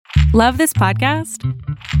Love this podcast?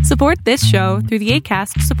 Support this show through the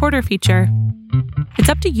Acast supporter feature. It's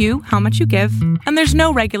up to you how much you give, and there's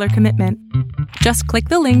no regular commitment. Just click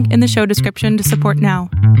the link in the show description to support now.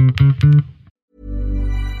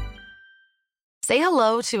 Say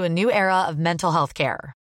hello to a new era of mental health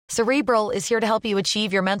care. Cerebral is here to help you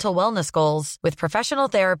achieve your mental wellness goals with professional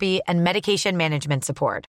therapy and medication management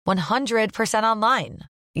support. 100% online.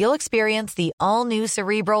 You'll experience the all-new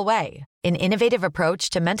Cerebral Way, an innovative approach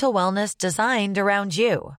to mental wellness designed around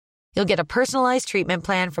you. You'll get a personalized treatment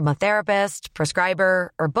plan from a therapist,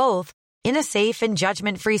 prescriber, or both in a safe and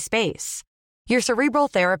judgment-free space. Your Cerebral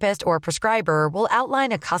therapist or prescriber will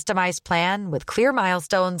outline a customized plan with clear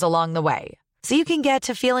milestones along the way, so you can get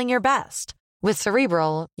to feeling your best. With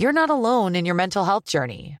Cerebral, you're not alone in your mental health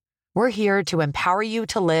journey. We're here to empower you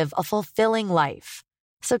to live a fulfilling life.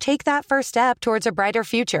 So take that first step towards a brighter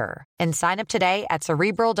future and sign up today at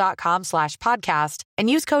Cerebral.com/podcast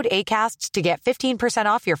and use code ACAST to get 15%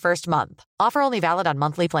 off your first month. Offer only valid on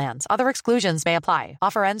monthly plans. Other exclusions may apply.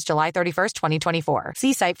 Offer ends July 31st, 2024.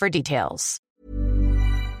 See site for details.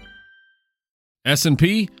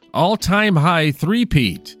 S&P, all-time high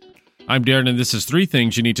three-peat. I'm Darren, and this is 3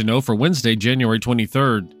 things you need to know for Wednesday, January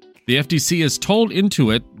 23rd. The FTC has told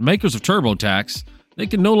Intuit, makers of TurboTax, they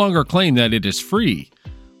can no longer claim that it is free.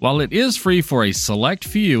 While it is free for a select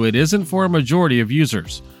few, it isn't for a majority of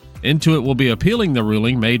users. Intuit will be appealing the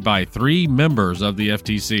ruling made by 3 members of the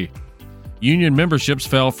FTC. Union memberships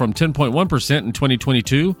fell from 10.1% in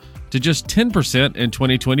 2022 to just 10% in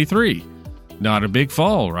 2023. Not a big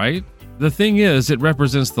fall, right? The thing is, it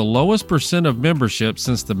represents the lowest percent of membership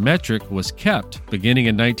since the metric was kept beginning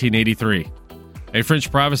in 1983. A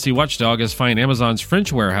French privacy watchdog has fined Amazon's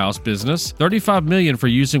French warehouse business $35 million for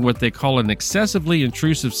using what they call an excessively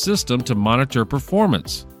intrusive system to monitor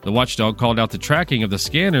performance. The watchdog called out the tracking of the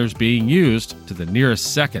scanners being used to the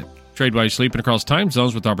nearest second. Trade while you're sleeping across time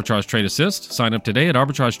zones with Arbitrage Trade Assist. Sign up today at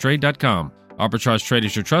arbitragetrade.com. Arbitrage Trade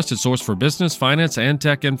is your trusted source for business, finance, and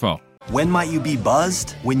tech info. When might you be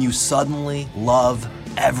buzzed? When you suddenly love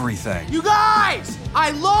everything. You guys!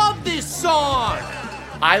 I love this song!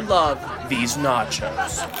 I love these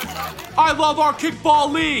nachos. I love our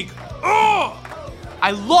kickball league. Ugh!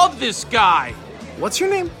 I love this guy. What's your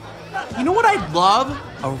name? You know what I'd love?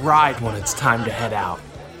 A ride when it's time to head out.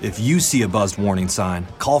 If you see a buzzed warning sign,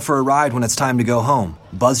 call for a ride when it's time to go home.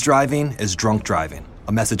 Buzz driving is drunk driving.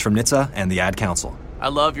 A message from NHTSA and the Ad Council. I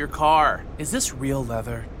love your car. Is this real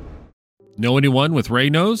leather? Know anyone with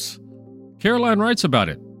Raynaud's? Caroline writes about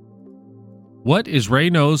it. What is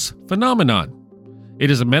Raynaud's phenomenon? It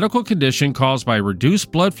is a medical condition caused by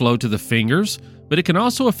reduced blood flow to the fingers, but it can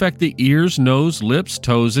also affect the ears, nose, lips,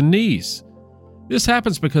 toes, and knees. This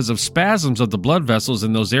happens because of spasms of the blood vessels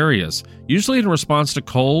in those areas, usually in response to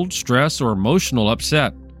cold, stress, or emotional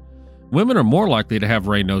upset. Women are more likely to have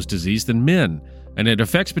Raynaud's disease than men, and it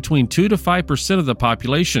affects between 2 to 5% of the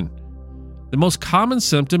population. The most common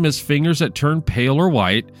symptom is fingers that turn pale or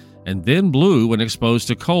white, and then blue when exposed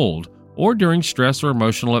to cold, or during stress or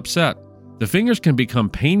emotional upset. The fingers can become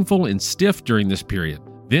painful and stiff during this period.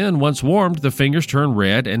 Then, once warmed, the fingers turn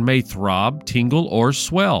red and may throb, tingle, or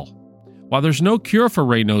swell. While there's no cure for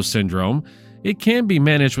Raynaud's syndrome, it can be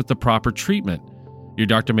managed with the proper treatment. Your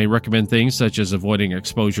doctor may recommend things such as avoiding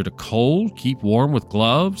exposure to cold, keep warm with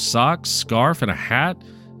gloves, socks, scarf, and a hat,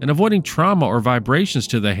 and avoiding trauma or vibrations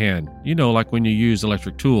to the hand, like when you use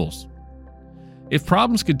electric tools. If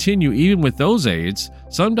problems continue even with those aids,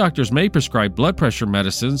 some doctors may prescribe blood pressure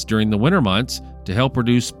medicines during the winter months to help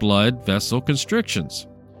reduce blood vessel constrictions.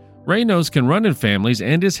 Raynaud's can run in families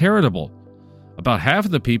and is heritable. About half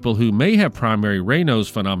of the people who may have primary Raynaud's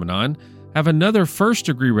phenomenon have another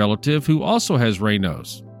first-degree relative who also has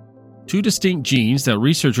Raynaud's. 2 distinct genes that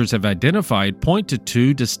researchers have identified point to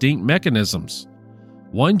 2 distinct mechanisms.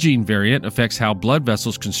 One gene variant affects how blood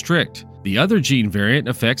vessels constrict. The other gene variant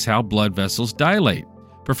affects how blood vessels dilate.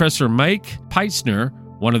 Professor Mike Peitzner,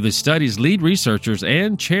 one of the study's lead researchers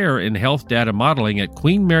and chair in health data modeling at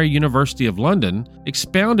Queen Mary University of London,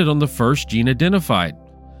 expounded on the first gene identified.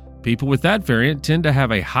 People with that variant tend to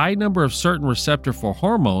have a high number of certain receptor for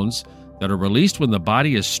hormones that are released when the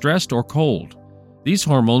body is stressed or cold. These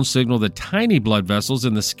hormones signal the tiny blood vessels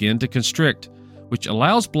in the skin to constrict, which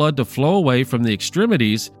allows blood to flow away from the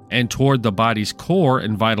extremities and toward the body's core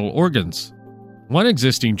and vital organs. One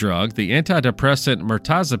existing drug, the antidepressant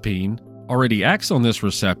mirtazapine, already acts on this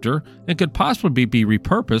receptor and could possibly be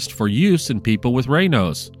repurposed for use in people with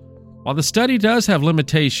Raynaud's. While the study does have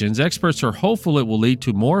limitations, experts are hopeful it will lead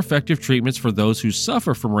to more effective treatments for those who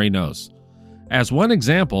suffer from Raynaud's. As one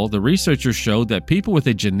example, the researchers showed that people with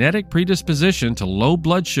a genetic predisposition to low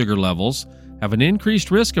blood sugar levels have an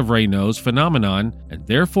increased risk of Raynaud's phenomenon, and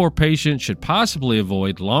therefore patients should possibly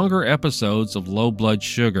avoid longer episodes of low blood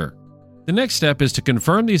sugar. The next step is to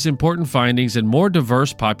confirm these important findings in more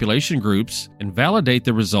diverse population groups and validate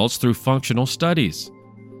the results through functional studies.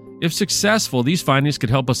 If successful, these findings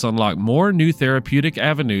could help us unlock more new therapeutic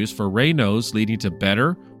avenues for Raynaud's, leading to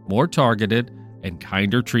better, more targeted, and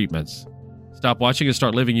kinder treatments. Stop watching and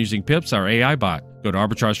start living using Pips, our AI bot. Go to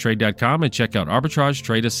arbitragetrade.com and check out Arbitrage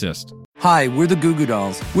Trade Assist. Hi, we're the Goo Goo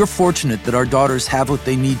Dolls. We're fortunate that our daughters have what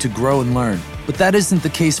they need to grow and learn. But that isn't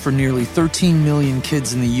the case for nearly 13 million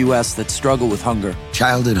kids in the U.S. that struggle with hunger.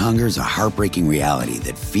 Childhood hunger is a heartbreaking reality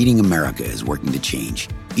that Feeding America is working to change.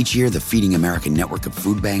 Each year, the Feeding America network of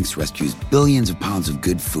food banks rescues billions of pounds of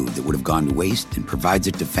good food that would have gone to waste and provides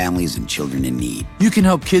it to families and children in need. You can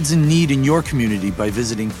help kids in need in your community by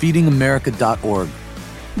visiting feedingamerica.org.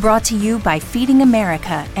 Brought to you by Feeding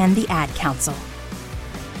America and the Ad Council.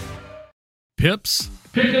 Pips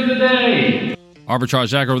Pick of the Day.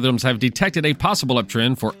 Arbitrage algorithms have detected a possible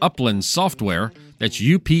uptrend for Upland Software, that's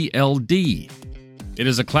UPLD. It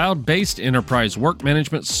is a cloud-based enterprise work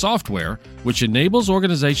management software which enables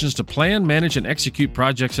organizations to plan, manage, and execute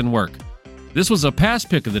projects and work. This was a past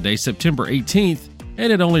pick of the day, September 18th,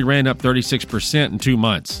 and it only ran up 36% in 2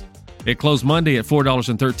 months. It closed Monday at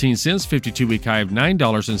 $4.13, 52-week high of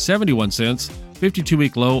 $9.71,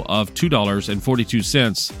 52-week low of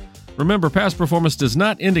 $2.42. Remember, past performance does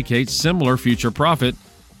not indicate similar future profit.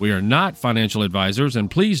 We are not financial advisors, and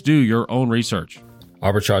please do your own research.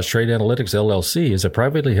 Arbitrage Trade Analytics LLC is a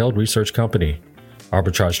privately held research company.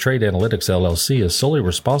 Arbitrage Trade Analytics LLC is solely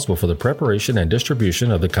responsible for the preparation and distribution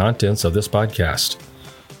of the contents of this podcast.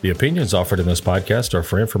 The opinions offered in this podcast are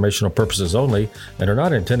for informational purposes only and are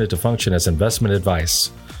not intended to function as investment advice.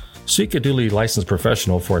 Seek a duly licensed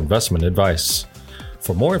professional for investment advice.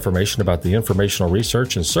 For more information about the informational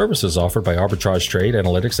research and services offered by Arbitrage Trade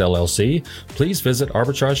Analytics LLC, please visit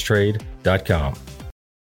arbitragetrade.com.